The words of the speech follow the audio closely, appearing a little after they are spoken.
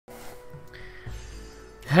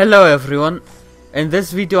Hello everyone, in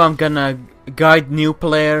this video I'm gonna guide new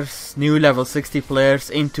players, new level 60 players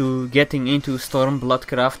into getting into Stormblood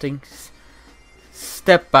crafting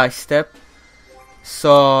step by step.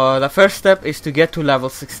 So the first step is to get to level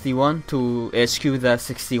 61 to HQ the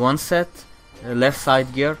 61 set, left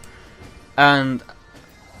side gear, and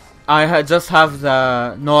I just have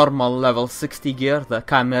the normal level 60 gear, the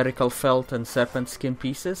chimerical felt and serpent skin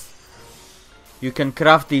pieces. You can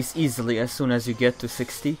craft these easily as soon as you get to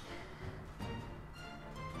 60.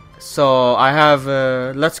 So I have,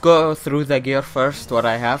 let's go through the gear first, what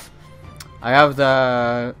I have. I have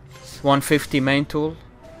the 150 main tool.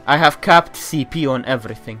 I have capped CP on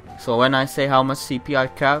everything. So when I say how much CP I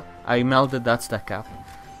cap, I melded, that's the cap.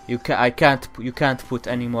 You can't put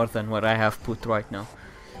any more than what I have put right now.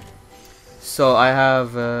 So I have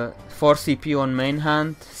 4 CP on main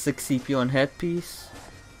hand, 6 CP on headpiece,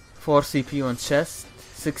 4 CP on chest,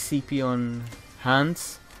 6 CP on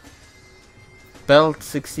hands, belt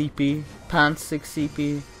 6 CP, pants 6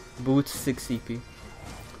 CP, boots 6 CP.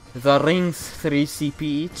 The rings 3 CP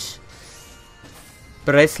each,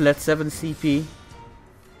 bracelet 7 CP,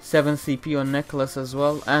 7 CP on necklace as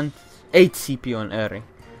well, and 8 CP on earring.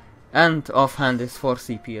 And offhand is 4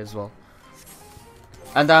 CP as well.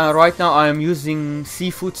 And right now I am using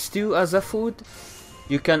seafood stew as a food.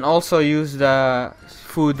 You can also use the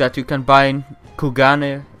food that you can buy in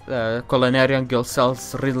Kugane. Culinarian Guild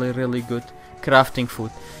sells really good crafting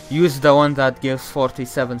food. Use the one that gives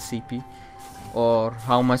 47 CP, or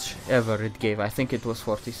how much ever it gave. I think it was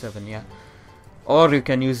 47, yeah. Or you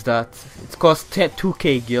can use that. It costs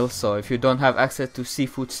 2k gil, so if you don't have access to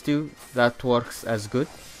seafood stew, that works as good.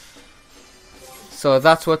 So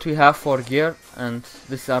that's what we have for gear, and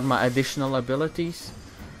these are my additional abilities.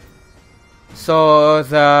 So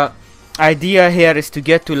the idea here is to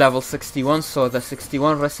get to level 61, so the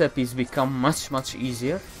 61 recipes become much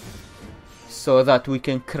easier, so that we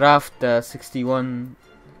can craft the 61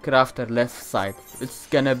 crafter left side. It's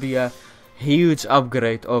gonna be a huge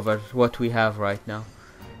upgrade over what we have right now.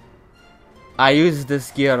 I use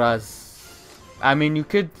this gear as, I mean, you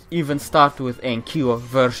could even start with NQ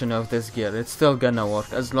version of this gear. It's still gonna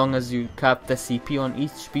work as long as you cap the CP on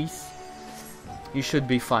each piece. You should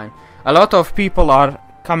be fine. A lot of people are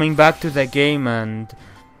coming back to the game and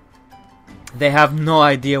they have no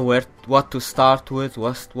idea what to start with,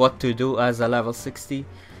 what to do as a level 60.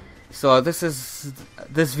 So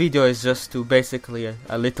this video is just to basically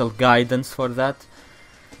a little guidance for that.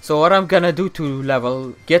 So what I'm gonna do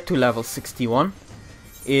to get to level 61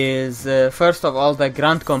 is first of all the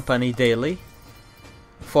Grand Company daily.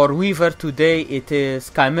 For Weaver today it is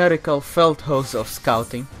Chimerical Felt Hose of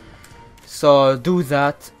Scouting. So do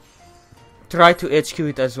that. Try to HQ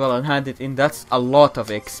it as well and hand it in. That's a lot of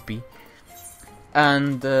XP.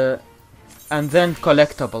 And then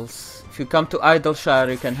collectibles. If you come to Idleshire,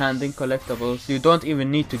 you can hand in collectibles. You don't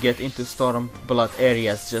even need to get into Stormblood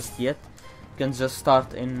areas just yet. You can just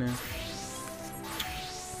start in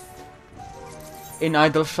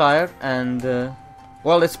Idleshire, and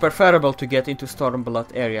well, it's preferable to get into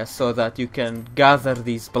Stormblood areas so that you can gather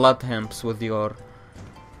these blood hemps with your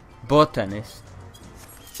botanist,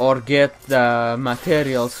 or get the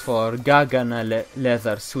materials for Gagana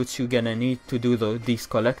leathers, which you're gonna need to do these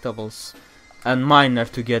collectibles, and miner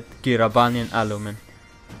to get Girabanian alumen.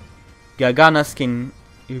 Gagana skin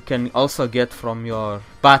you can also get from your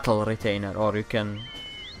battle retainer, or you can,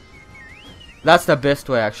 that's the best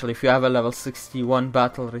way actually. If you have a level 61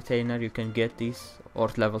 battle retainer, you can get these, or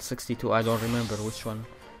level 62, I don't remember which one.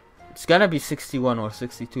 It's gonna be 61 or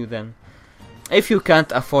 62 then. If you can't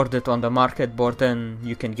afford it on the market board, then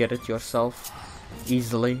you can get it yourself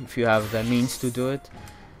easily if you have the means to do it.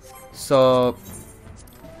 So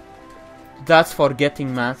that's for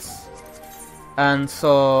getting mats. And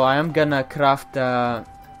so I am gonna craft the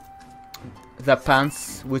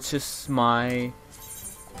pants, which is my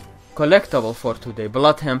collectible for today.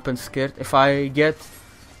 Blood hempen skirt. If I get,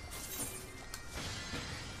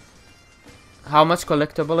 how much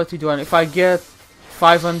collectability do I, if I get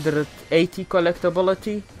 580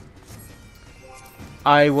 collectability,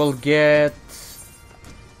 I will get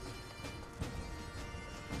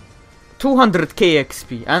 200k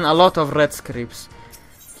XP and a lot of red scripts.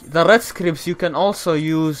 The red scripts you can also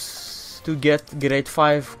use to get grade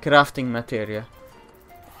 5 crafting materia,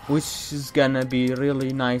 which is gonna be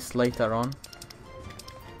really nice later on.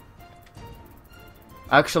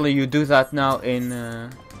 Actually, you do that now in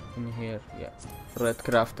here, yeah. Red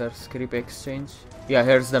crafter script exchange. Yeah,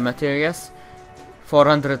 here's the materials.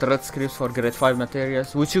 400 red scripts for grade 5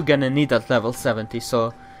 materials, which you're gonna need at level 70.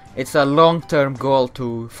 So it's a long-term goal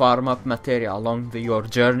to farm up materia along your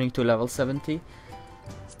journey to level 70.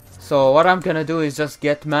 So what I'm gonna do is just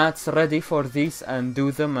get mats ready for these and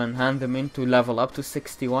do them and hand them in to level up to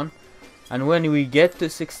 61. And when we get to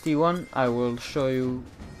 61, I will show you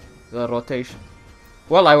the rotation.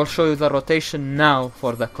 Well, I will show you the rotation now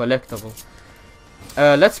for the collectible.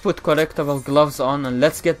 Let's put collectible gloves on and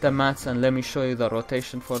let's get the mats and let me show you the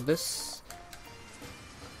rotation for this.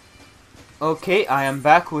 Okay, I am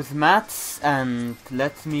back with mats and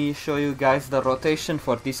let me show you guys the rotation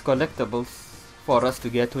for these collectibles for us to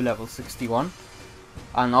get to level 61.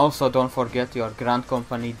 And also don't forget your Grand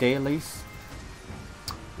Company dailies.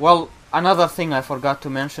 Well, another thing I forgot to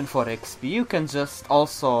mention for XP, you can just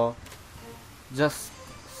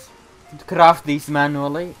craft these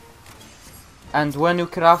manually. And when you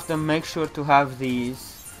craft them, make sure to have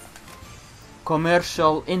these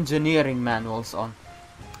commercial engineering manuals on.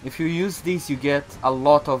 If you use these, you get a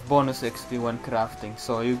lot of bonus XP when crafting.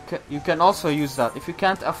 So you can also use that. If you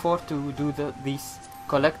can't afford to do these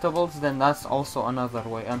collectibles, then that's also another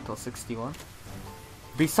way until 61.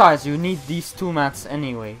 Besides, you need these 2 mats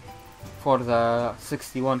anyway for the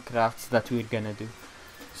 61 crafts that we're gonna do.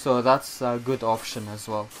 So that's a good option as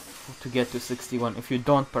well to get to 61 if you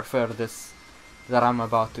don't prefer this that I'm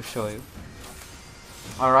about to show you.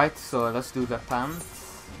 Alright, so let's do the pants.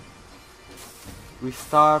 We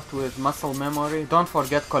start with muscle memory. Don't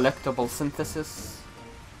forget collectible synthesis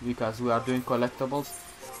because we are doing collectibles.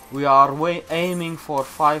 We are aiming for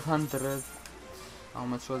 500. How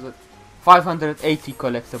much was it? 580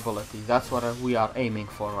 collectability. That's what we are aiming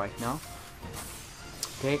for right now.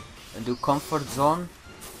 Okay, and do comfort zone.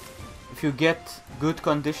 If you get good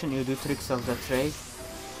condition, you do tricks of the trade.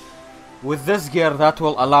 With this gear, that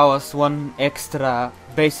will allow us 1 extra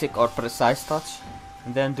basic or precise touch.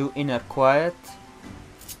 And then do inner quiet.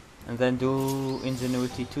 And then do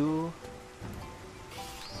ingenuity 2.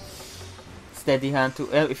 Steady hand 2.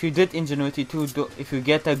 If you did ingenuity 2, if you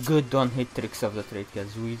get a good, don't hit tricks of the trade,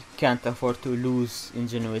 because we can't afford to lose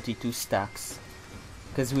ingenuity 2 stacks.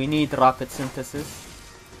 Because we need rapid synthesis.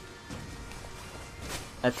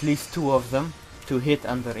 At least 2 of them to hit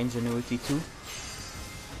under ingenuity 2.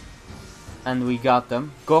 And we got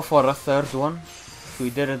them. Go for a 3rd one. If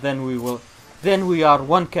we did it, then we are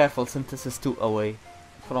 1 careful synthesis 2 away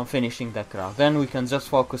from finishing the craft. Then we can just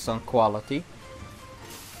focus on quality.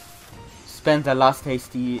 Spend the last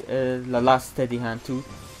steady hand 2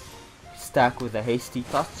 stack with a hasty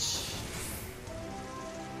touch.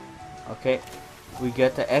 Okay, we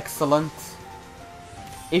get an excellent.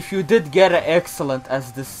 If you did get an excellent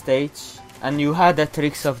as this stage and you had a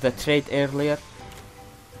tricks of the trade earlier,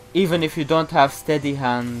 even if you don't have steady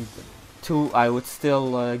hand 2, I would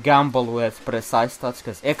still gamble with precise touch,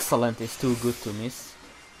 because excellent is too good to miss.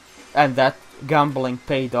 And that gambling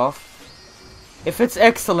paid off. If it's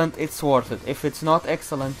excellent, it's worth it. If it's not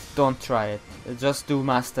excellent, don't try it. Just do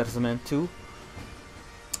Master's Mint 2.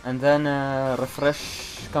 And then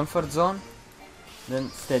refresh comfort zone. Then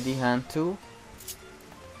steady hand 2.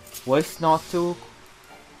 Waste not 2.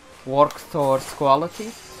 Work towards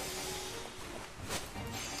quality.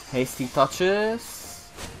 Hasty touches.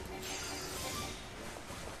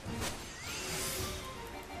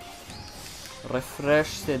 Refresh,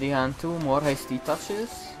 steady hand 2, more hasty touches.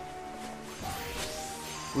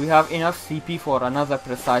 We have enough CP for another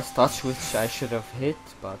precise touch, which I should have hit,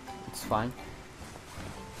 but it's fine.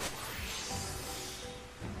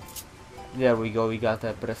 There we go, we got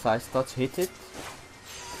a precise touch, hit it.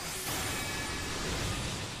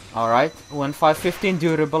 Alright, when 515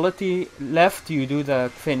 durability left, you do the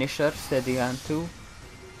finisher, steady hand 2.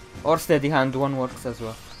 Or steady hand 1 works as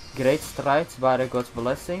well. Great strides, God's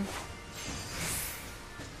blessing.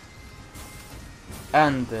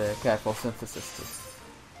 And careful synthesis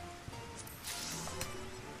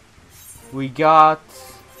 2. We got...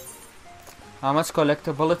 How much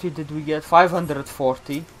collectability did we get?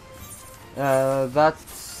 540.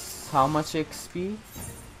 That's how much XP?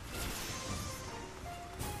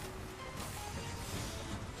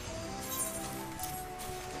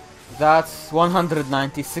 That's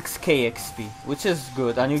 196k XP, which is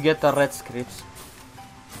good, and you get the red scripts.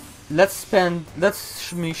 Let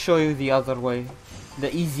me show you the other way,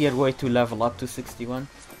 the easier way to level up to 61.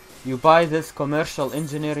 You buy this commercial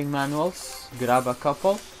engineering manuals, grab a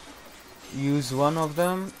couple, use one of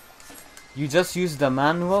them, you just use the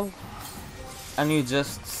manual, and you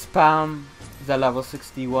just spam the level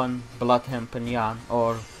 61 blood hempen yarn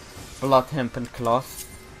or blood hempen cloth.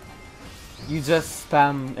 You just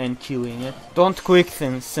spam and queuing it. Don't quick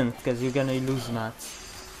synth, because you're gonna lose mats.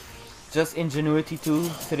 Just ingenuity 2,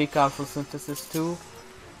 3 careful synthesis 2,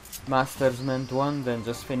 Master's Mint 1, then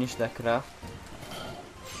just finish the craft.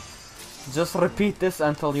 Just repeat this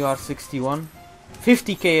until you are 61.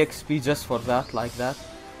 50k XP just for that, like that.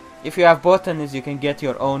 If you have botanies, you can get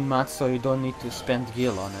your own mats, so you don't need to spend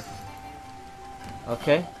gil on it.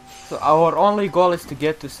 Okay, so our only goal is to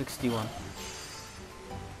get to 61.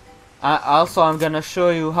 Also, I'm gonna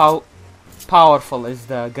show you how powerful is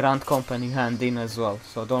the Grand Company hand in as well,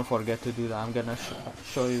 so don't forget to do that. I'm gonna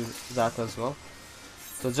show you that as well.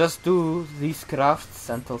 So just do these crafts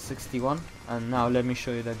until 61, and now let me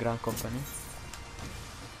show you the Grand Company.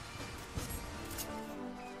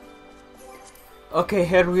 Okay,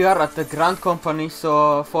 here we are at the Grand Company.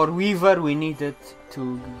 So for Weaver we needed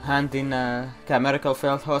to hand in a chimerical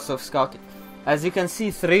failed house of scouting. As you can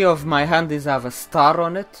see, 3 of my handies have a star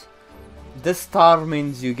on it. This star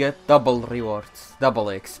means you get double rewards, double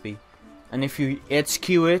XP. And if you HQ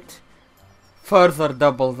it, further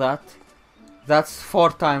double that. That's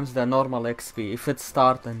 4 times the normal XP if it's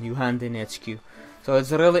start and you hand in HQ. So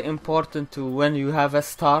it's really important to, when you have a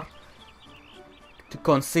star, to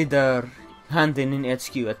consider handing in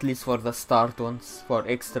HQ, at least for the start ones, for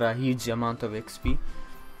extra huge amount of XP.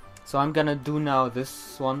 So I'm gonna do now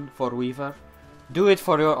this one for Weaver. Do it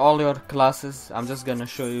for all your classes. I'm just gonna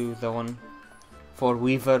show you the one for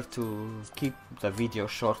Weaver to keep the video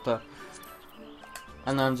shorter.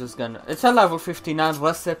 And I'm just gonna... It's a level 59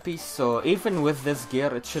 recipe, so even with this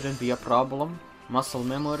gear it shouldn't be a problem. Muscle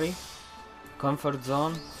memory, comfort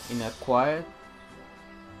zone, inner quiet.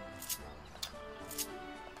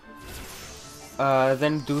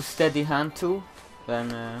 Then do steady hand too.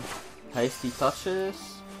 Then hasty touches.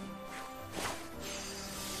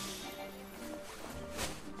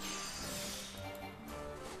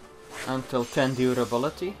 Until 10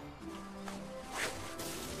 durability.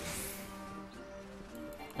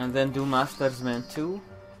 And then do Master's Man 2.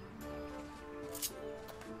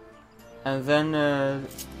 And then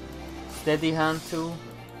steady hand 2.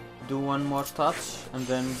 Do one more touch. And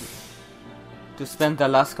then to spend the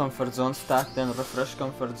last comfort zone stack, then refresh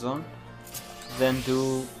comfort zone. Then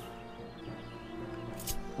do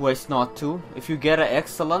waste not 2. If you get an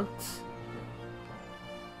excellent,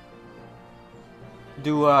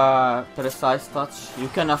 do a precise touch. You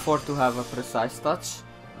can afford to have a precise touch.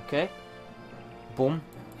 Okay. Boom.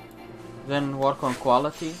 Then work on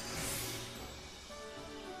quality.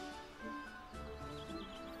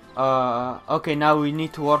 Okay, now we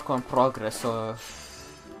need to work on progress. So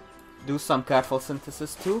do some careful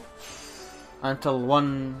synthesis too. Until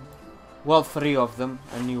 3 of them,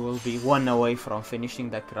 and you will be 1 away from finishing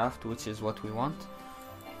the craft, which is what we want.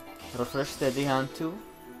 Refresh steady hand 2.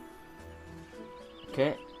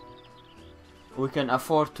 Okay. We can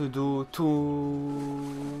afford to do 2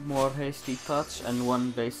 more hasty touch and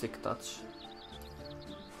 1 basic touch.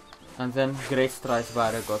 And then Great Strides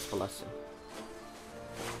by God's Blessing.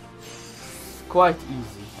 Quite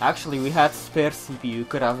easy. Actually, we had spare CPU, you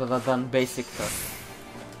could have done basic touch.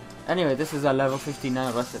 Anyway, this is a level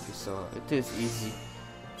 59 recipe, so it is easy.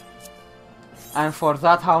 And for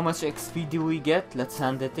that, how much XP do we get? Let's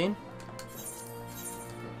hand it in.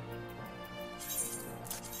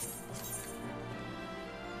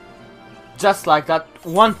 Just like that,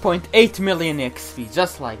 1.8 million XP,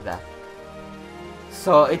 just like that.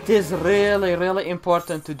 So it is really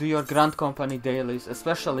important to do your Grand Company dailies,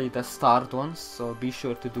 especially the starred ones, so be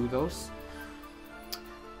sure to do those.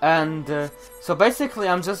 And so basically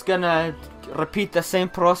I'm just gonna repeat the same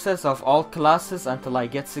process of all classes until I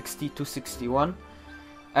get 60 to 61.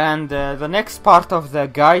 And the next part of the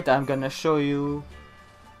guide I'm gonna show you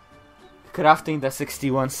crafting the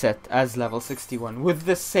 61 set as level 61 with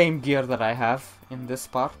the same gear that I have in this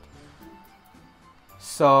part.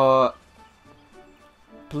 So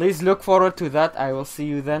please look forward to that. I will see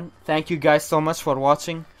you then. Thank you guys so much for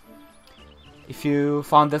watching. If you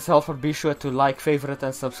found this helpful, be sure to like, favorite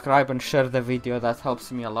and subscribe and share the video. That helps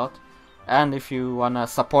me a lot. And if you wanna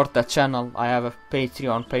support the channel, I have a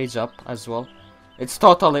Patreon page up as well. It's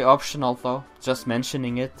totally optional though, just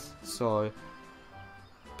mentioning it so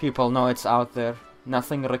people know it's out there.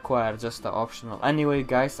 Nothing required, just the optional. Anyway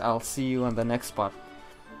guys, I'll see you on the next part.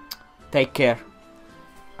 Take care.